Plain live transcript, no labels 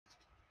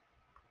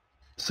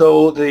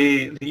So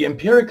the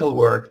empirical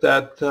work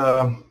that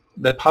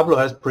that Pablo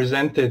has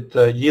presented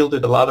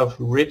yielded a lot of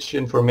rich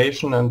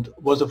information and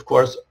was of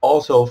course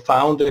also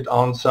founded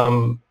on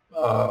some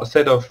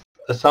set of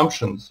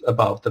assumptions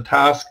about the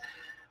task,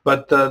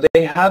 but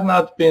they had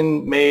not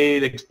been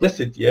made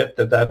explicit yet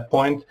at that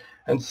point.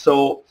 And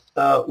so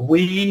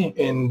we,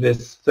 in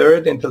this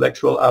third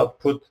intellectual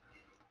output,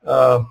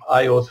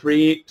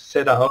 IO3,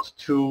 set out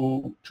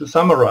to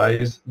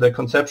summarize the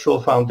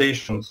conceptual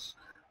foundations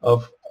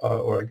of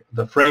or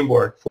the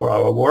framework for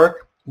our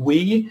work.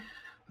 We,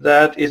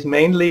 that is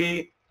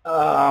mainly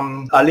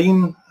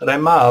Aline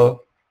Remal,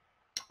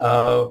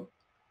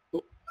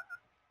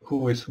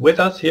 who is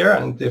with us here,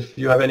 and if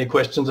you have any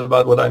questions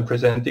about what I'm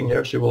presenting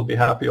here, she will be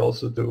happy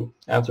also to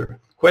answer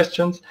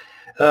questions.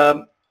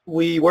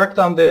 We worked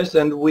on this,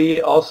 and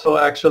we also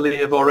actually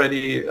have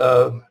already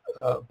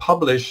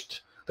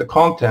published the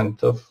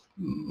content of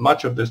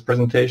much of this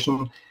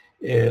presentation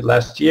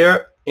last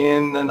year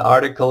in an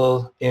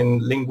article in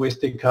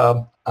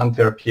Linguistica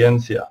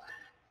Antwerpiensia.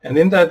 And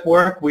in that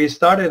work, we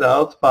started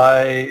out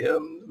by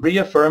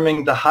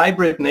reaffirming the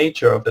hybrid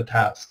nature of the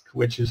task,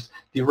 which is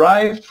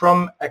derived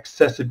from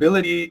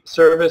accessibility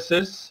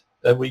services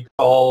that we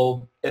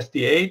call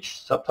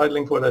SDH,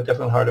 subtitling for the deaf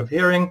and hard of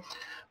hearing,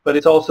 but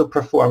it's also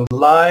performed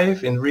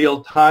live in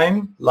real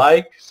time,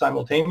 like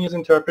simultaneous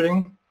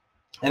interpreting,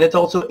 and it's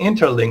also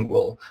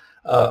interlingual,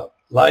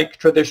 like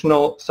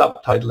traditional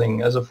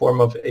subtitling as a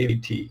form of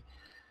AVT.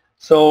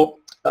 So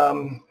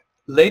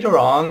later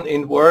on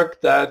in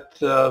work that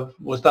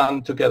was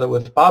done together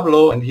with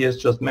Pablo, and he has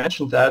just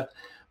mentioned that,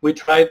 we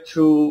tried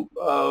to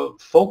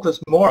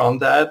focus more on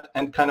that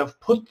and kind of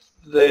put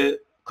the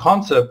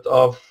concept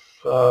of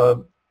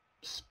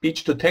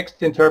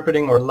speech-to-text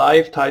interpreting or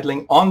live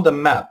titling on the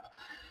map.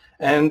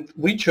 And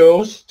we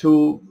chose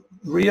to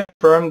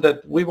reaffirm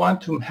that we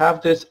want to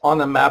have this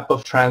on a map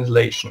of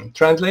translation.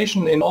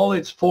 Translation in all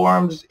its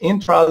forms,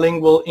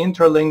 intralingual,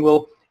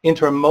 interlingual,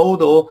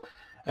 intermodal,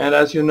 and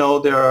as you know,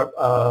 there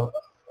are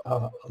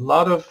a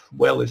lot of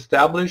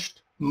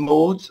well-established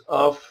modes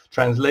of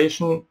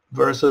translation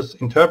versus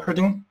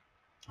interpreting.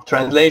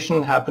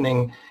 Translation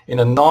happening in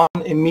a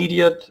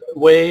non-immediate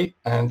way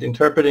and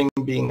interpreting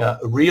being a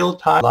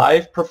real-time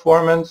live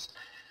performance.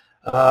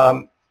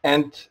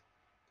 And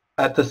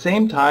at the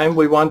same time,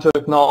 we want to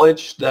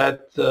acknowledge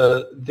that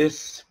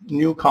this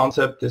new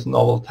concept, this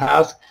novel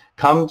task,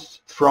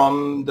 comes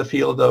from the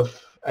field of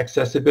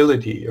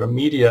accessibility or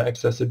media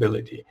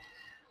accessibility.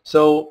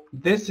 So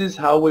this is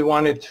how we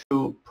wanted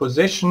to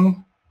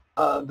position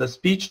the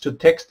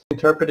speech-to-text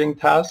interpreting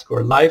task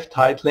or live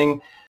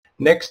titling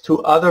next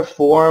to other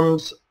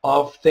forms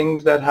of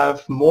things that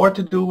have more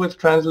to do with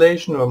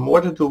translation or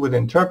more to do with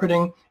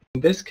interpreting.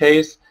 In this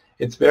case,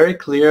 it's very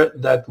clear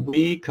that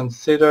we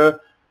consider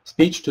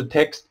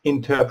speech-to-text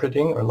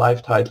interpreting or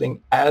live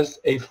titling as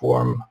a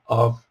form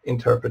of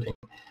interpreting.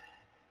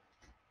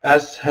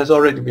 As has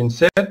already been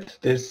said,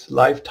 this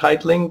live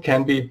titling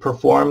can be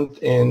performed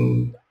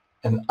in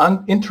an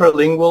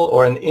intralingual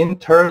or an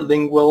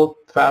interlingual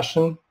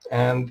fashion,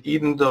 and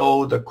even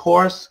though the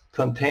course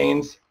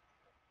contains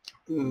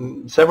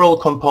several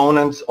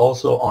components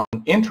also on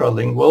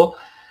intralingual,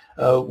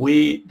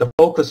 the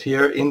focus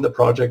here in the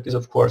project is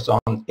of course on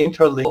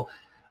interlingual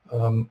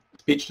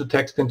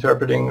speech-to-text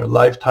interpreting or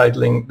live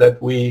titling that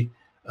we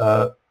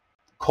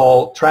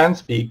call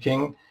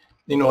trans-speaking,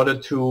 in order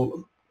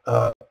to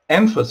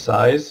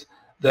emphasize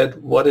that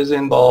what is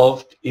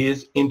involved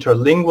is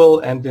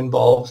interlingual and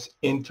involves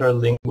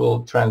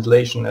interlingual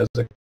translation as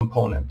a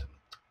component.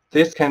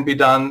 This can be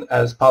done,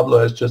 as Pablo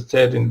has just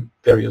said, in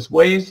various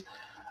ways.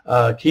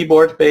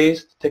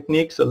 Keyboard-based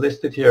techniques are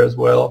listed here as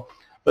well,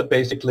 but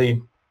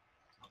basically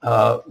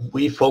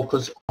we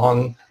focus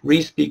on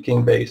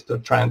re-speaking based or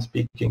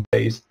trans-speaking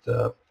based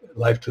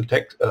live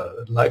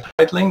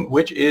titling,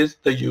 which is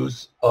the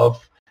use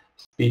of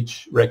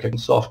speech recognition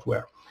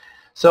software.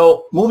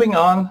 So moving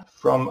on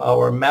from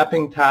our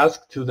mapping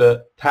task to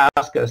the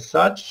task as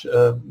such,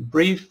 a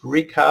brief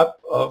recap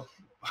of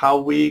how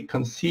we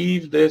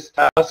conceive this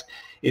task.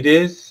 It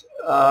is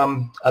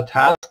a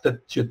task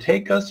that should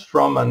take us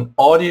from an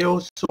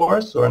audio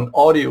source or an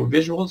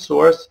audio-visual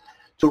source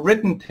to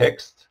written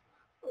text,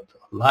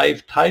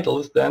 live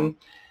titles then,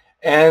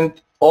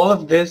 and all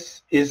of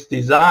this is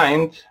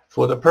designed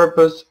for the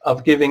purpose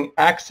of giving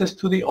access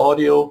to the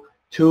audio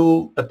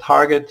to a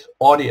target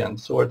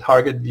audience or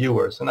target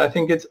viewers. And I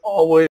think it's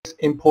always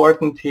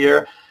important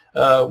here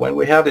when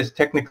we have this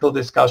technical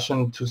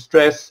discussion to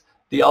stress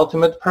the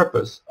ultimate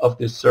purpose of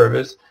this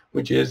service,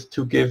 which is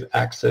to give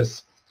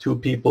access to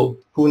people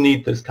who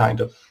need this kind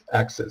of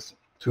access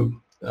to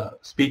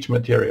speech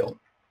material.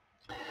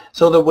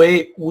 So the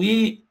way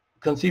we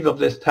conceive of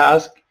this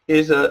task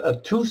is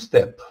a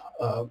two-step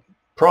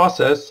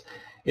process.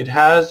 It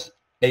has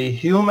a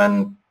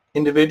human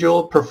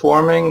individual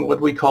performing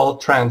what we call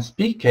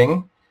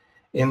trans-speaking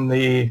in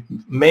the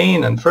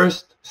main and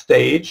first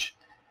stage,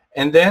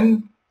 and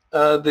then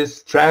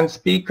this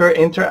trans-speaker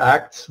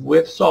interacts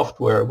with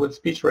software, with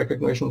speech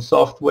recognition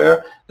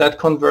software that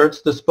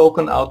converts the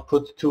spoken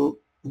output to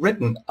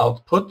written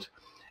output,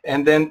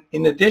 And then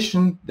in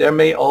addition, there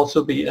may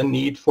also be a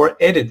need for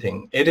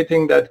editing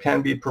that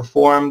can be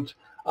performed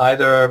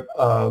either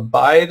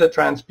by the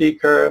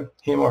transspeaker,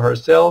 him or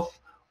herself,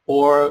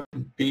 or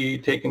be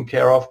taken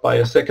care of by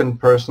a second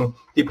person,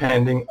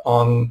 depending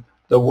on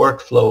the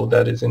workflow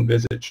that is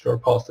envisaged or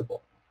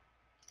possible.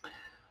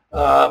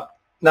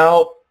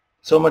 Now,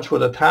 so much for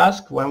the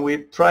task. When we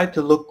tried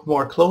to look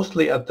more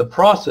closely at the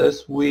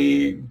process,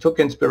 we took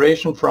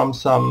inspiration from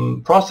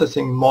some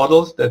processing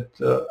models that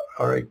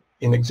are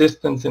in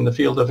existence in the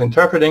field of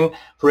interpreting.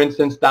 For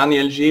instance,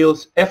 Daniel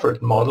Gilles'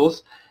 effort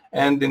models.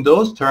 And in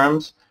those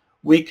terms,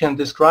 we can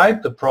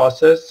describe the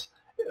process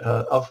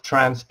of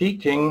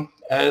transspeaking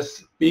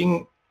as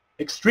being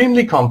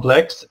extremely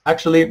complex,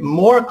 actually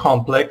more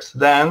complex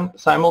than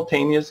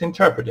simultaneous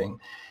interpreting.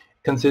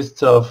 It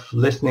consists of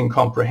listening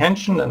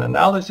comprehension and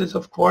analysis,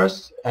 of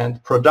course,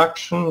 and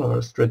production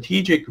or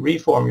strategic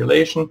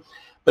reformulation,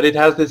 but it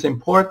has this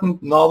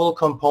important novel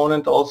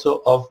component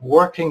also of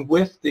working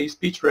with the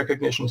speech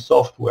recognition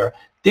software,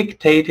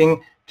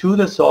 dictating to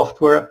the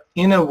software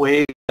in a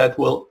way that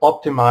will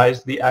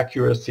optimize the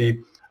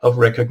accuracy of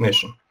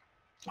recognition,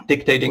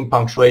 dictating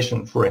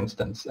punctuation, for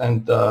instance,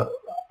 and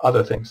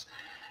other things.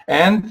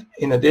 And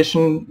in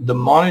addition, the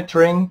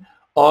monitoring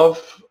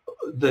of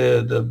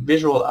the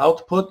visual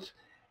output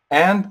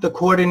and the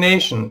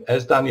coordination,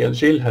 as Daniel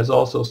Gilles has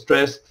also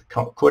stressed,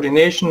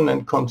 coordination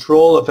and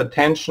control of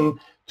attention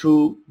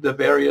to the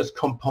various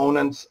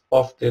components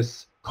of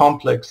this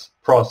complex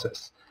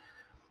process.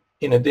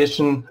 In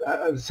addition,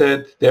 as I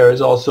said, there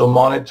is also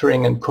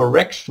monitoring and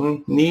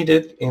correction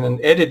needed in an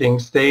editing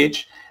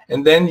stage,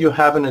 and then you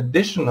have an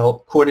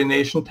additional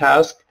coordination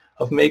task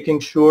of making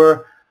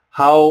sure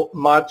how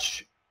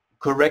much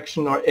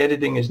correction or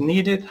editing is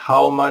needed,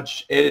 how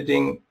much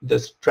editing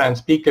this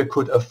transspeaker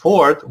could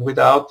afford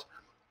without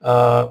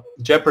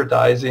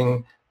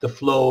jeopardizing the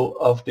flow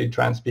of the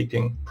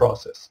transspeaking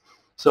process.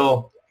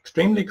 So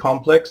extremely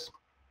complex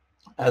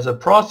as a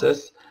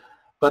process,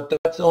 but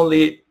that's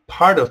only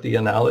part of the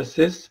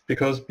analysis,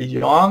 because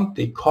beyond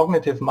the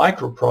cognitive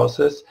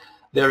microprocess,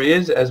 there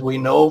is, as we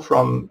know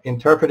from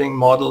interpreting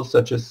models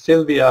such as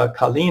Silvia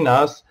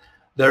Kalina's,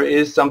 there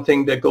is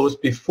something that goes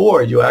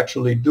before you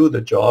actually do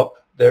the job.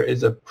 There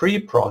is a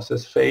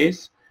pre-process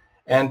phase,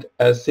 and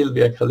as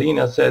Silvia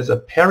Kalina says, a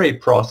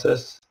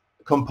peri-process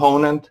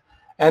component,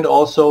 and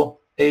also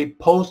a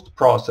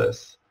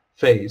post-process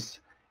phase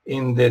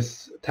in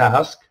this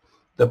task.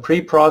 The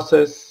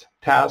pre-process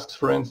tasks,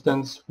 for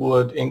instance,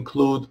 would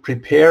include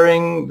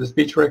preparing the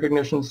speech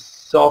recognition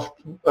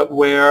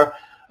software,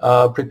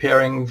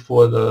 preparing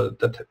for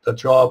the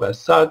job as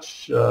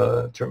such,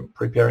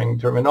 preparing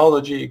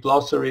terminology,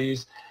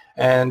 glossaries,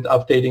 and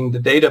updating the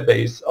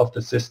database of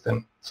the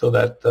system so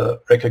that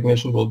the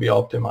recognition will be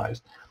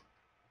optimized.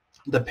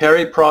 The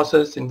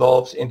peri-process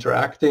involves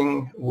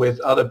interacting with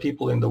other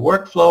people in the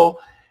workflow,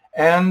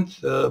 and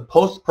the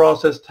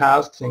post-process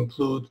tasks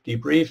include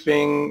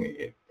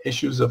debriefing,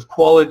 issues of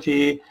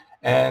quality,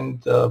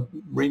 and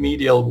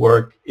remedial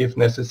work if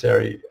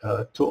necessary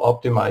to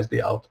optimize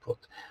the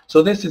output.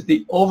 So this is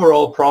the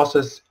overall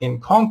process in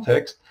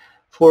context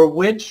for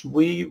which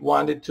we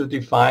wanted to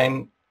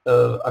define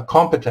a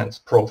competence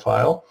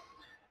profile.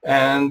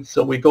 And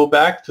so we go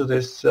back to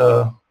this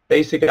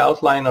basic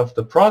outline of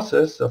the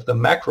process, of the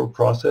macro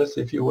process,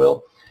 if you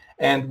will,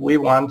 and we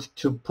want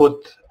to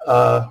put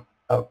a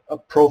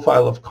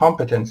profile of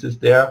competences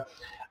there.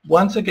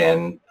 Once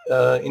again,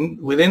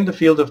 within the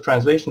field of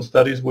translation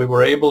studies, we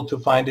were able to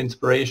find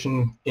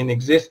inspiration in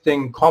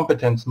existing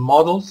competence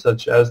models,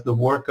 such as the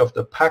work of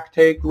the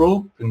PACTE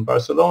group in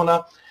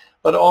Barcelona,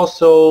 but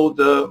also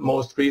the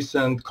most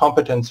recent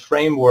competence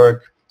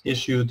framework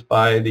issued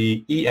by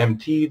the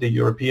EMT, the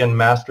European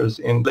Masters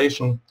in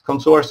Translation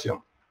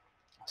Consortium.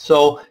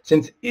 So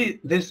since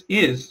this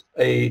is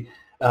a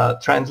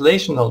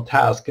translational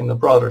task in the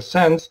broader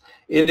sense,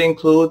 it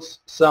includes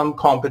some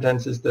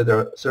competences that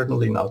are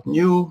certainly not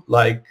new,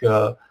 like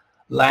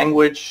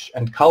language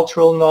and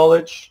cultural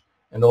knowledge,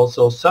 and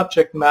also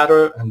subject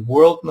matter and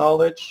world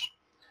knowledge,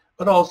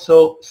 but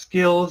also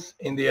skills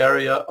in the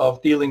area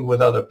of dealing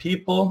with other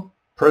people,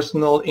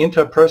 personal,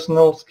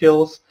 interpersonal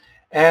skills,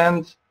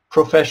 and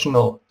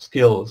professional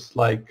skills,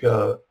 like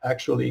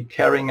actually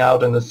carrying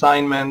out an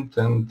assignment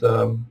and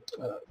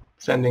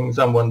sending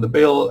someone the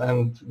bill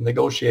and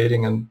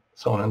negotiating and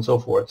so on and so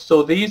forth.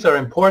 So these are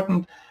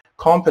important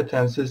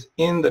competences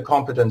in the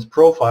competence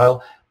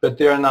profile, but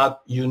they are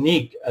not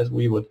unique, as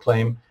we would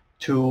claim,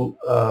 to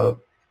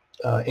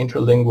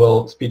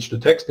interlingual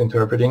speech-to-text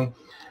interpreting.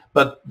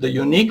 But the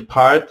unique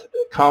part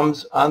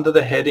comes under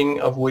the heading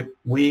of what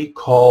we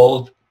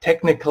called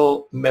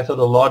technical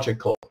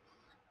methodological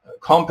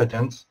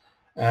competence.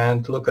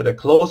 And to look at a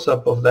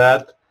close-up of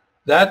that,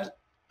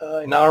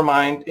 in our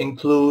mind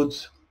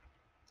includes,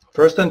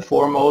 first and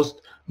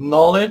foremost,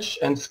 knowledge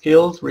and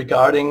skills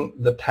regarding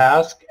the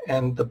task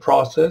and the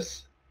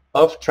process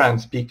of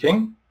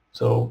transspeaking.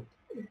 So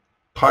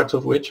parts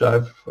of which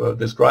I've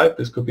described.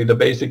 This could be the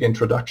basic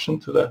introduction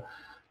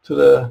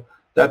to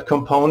that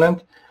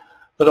component.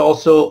 but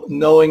also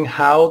knowing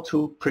how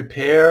to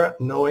prepare,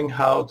 knowing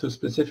how to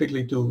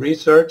specifically do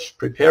research,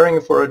 preparing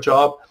for a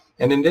job.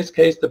 And in this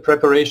case, the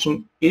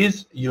preparation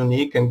is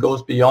unique and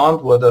goes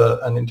beyond what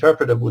an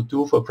interpreter would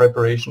do for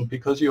preparation,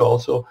 because you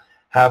also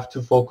have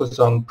to focus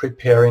on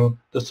preparing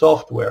the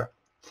software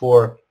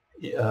for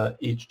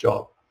each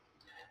job.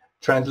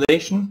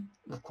 Translation,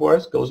 of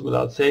course, goes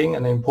without saying,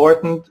 an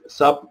important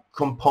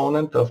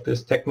subcomponent of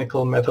this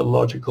technical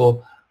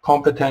methodological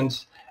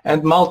competence.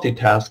 And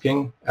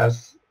multitasking,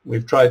 as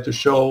we've tried to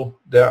show,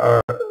 there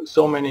are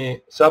so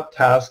many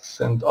subtasks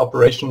and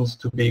operations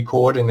to be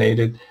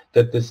coordinated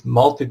that this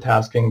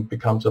multitasking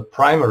becomes a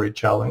primary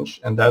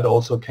challenge, and that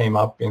also came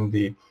up in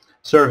the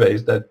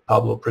surveys that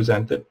Pablo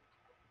presented.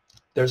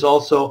 There's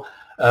also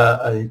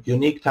a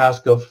unique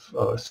task of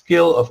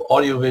skill of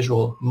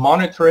audiovisual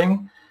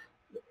monitoring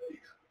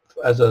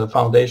as a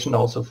foundation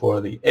also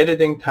for the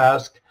editing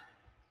task,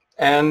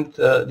 and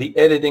the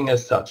editing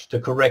as such, the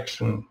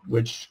correction,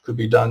 which could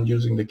be done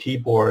using the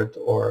keyboard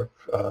or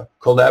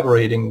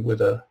collaborating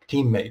with a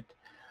teammate.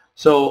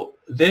 So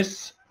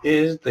this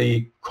is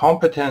the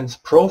competence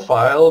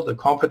profile, the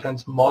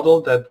competence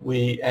model that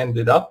we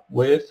ended up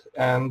with,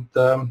 and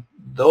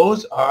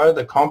those are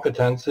the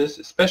competences,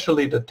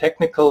 especially the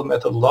technical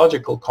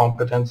methodological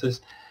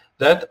competences,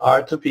 that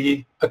are to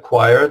be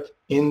acquired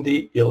in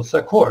the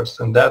ILSA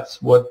course, and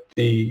that's what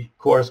the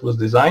course was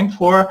designed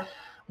for.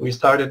 We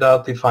started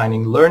out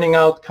defining learning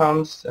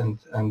outcomes and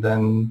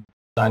then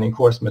designing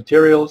course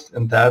materials,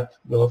 and that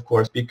will of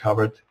course be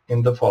covered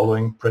in the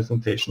following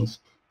presentations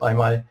by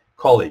my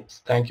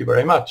colleagues. Thank you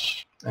very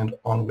much, and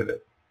on with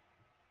it.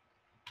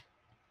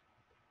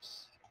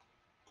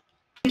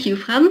 Thank you,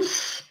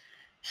 Franz.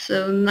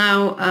 So now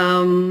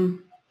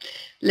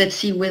let's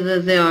see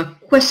whether there are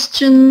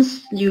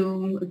questions.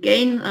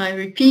 Again, I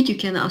repeat, you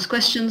can ask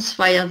questions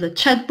via the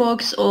chat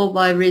box or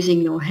by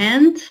raising your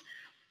hand.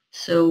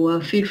 So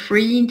feel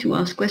free to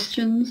ask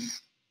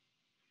questions.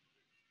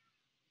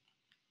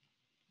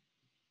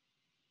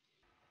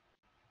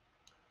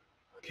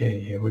 Okay,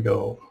 here we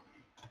go.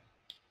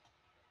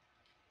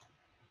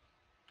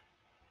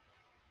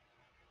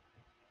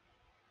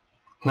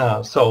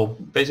 Now, so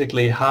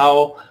basically,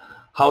 how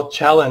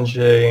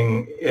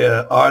challenging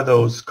are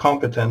those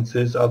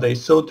competencies? Are they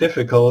so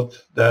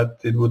difficult that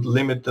it would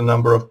limit the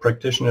number of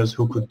practitioners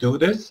who could do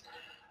this?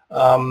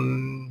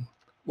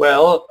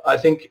 Well, I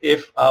think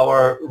if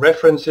our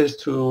references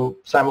to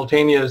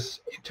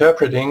simultaneous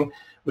interpreting,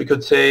 we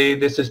could say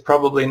this is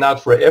probably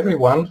not for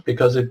everyone,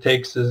 because it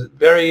takes a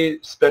very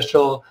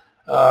special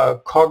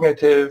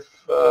cognitive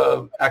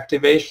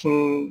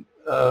activation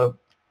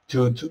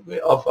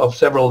of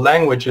several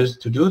languages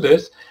to do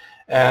this.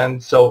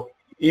 And so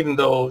even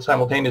though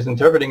simultaneous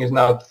interpreting is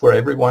not for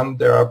everyone,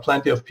 there are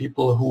plenty of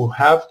people who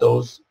have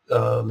those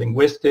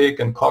linguistic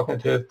and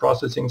cognitive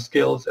processing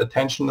skills,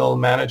 attentional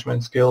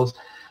management skills,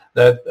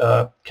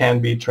 that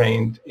can be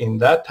trained in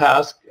that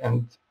task.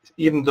 And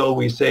even though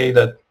we say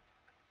that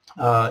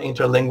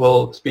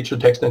interlingual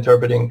speech-to-text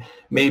interpreting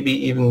may be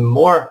even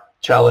more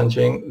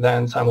challenging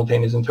than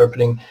simultaneous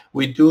interpreting,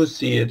 we do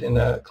see it in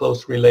a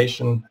close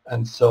relation,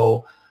 and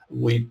so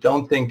we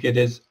don't think it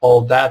is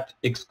all that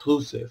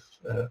exclusive.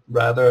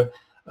 Rather,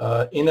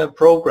 in a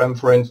program,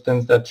 for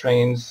instance, that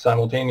trains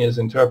simultaneous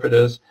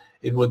interpreters,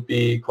 it would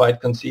be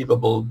quite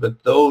conceivable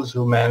that those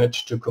who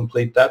manage to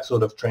complete that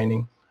sort of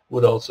training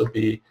would also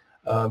be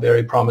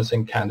very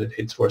promising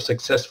candidates for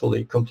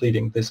successfully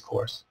completing this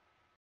course.